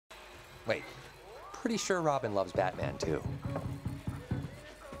Wait, pretty sure Robin loves Batman too.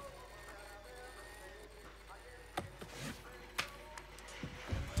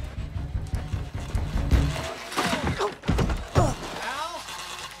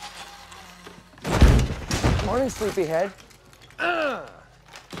 Morning, sleepyhead.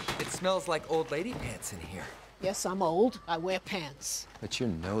 It smells like old lady pants in here. Yes, I'm old. I wear pants. But you're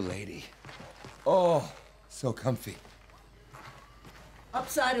no lady. Oh, so comfy.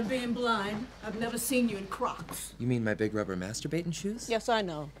 Upside of being blind, I've never seen you in Crocs. You mean my big rubber masturbating shoes? Yes, I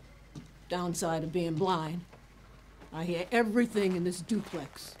know. Downside of being blind, I hear everything in this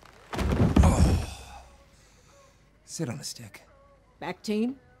duplex. Sit on a stick.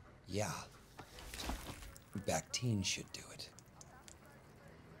 Bactine? Yeah. Bactine should do it.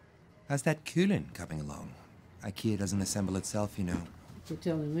 How's that cooling coming along? IKEA doesn't assemble itself, you know. You're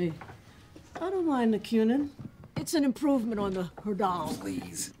telling me. I don't mind the Cunin. It's an improvement on the Herdal.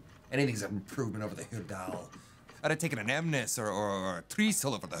 Please. Anything's an improvement over the Herdal. I'd have taken an Emnus or a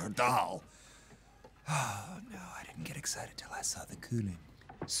Treacle over the Herdal. Oh, no, I didn't get excited till I saw the cooling.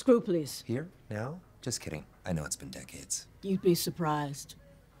 Screw, please. Here? Now? Just kidding. I know it's been decades. You'd be surprised.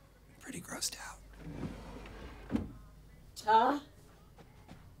 Pretty grossed out.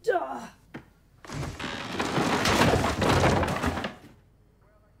 Duh.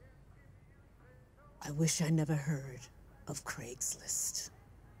 I wish I never heard of Craigslist.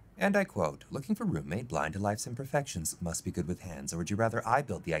 And I quote, looking for roommate blind to life's imperfections, must be good with hands, or would you rather I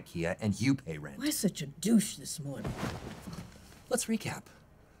build the IKEA and you pay rent? Why such a douche this morning? Let's recap.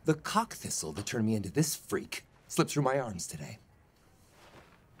 The cock thistle that turned me into this freak slipped through my arms today.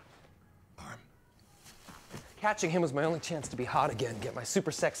 Arm. Catching him was my only chance to be hot again, get my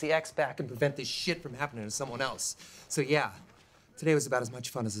super sexy ex back, And prevent this shit from happening to someone else. So yeah, today was about as much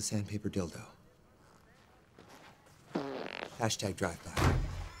fun as a sandpaper dildo. Hashtag drive-by.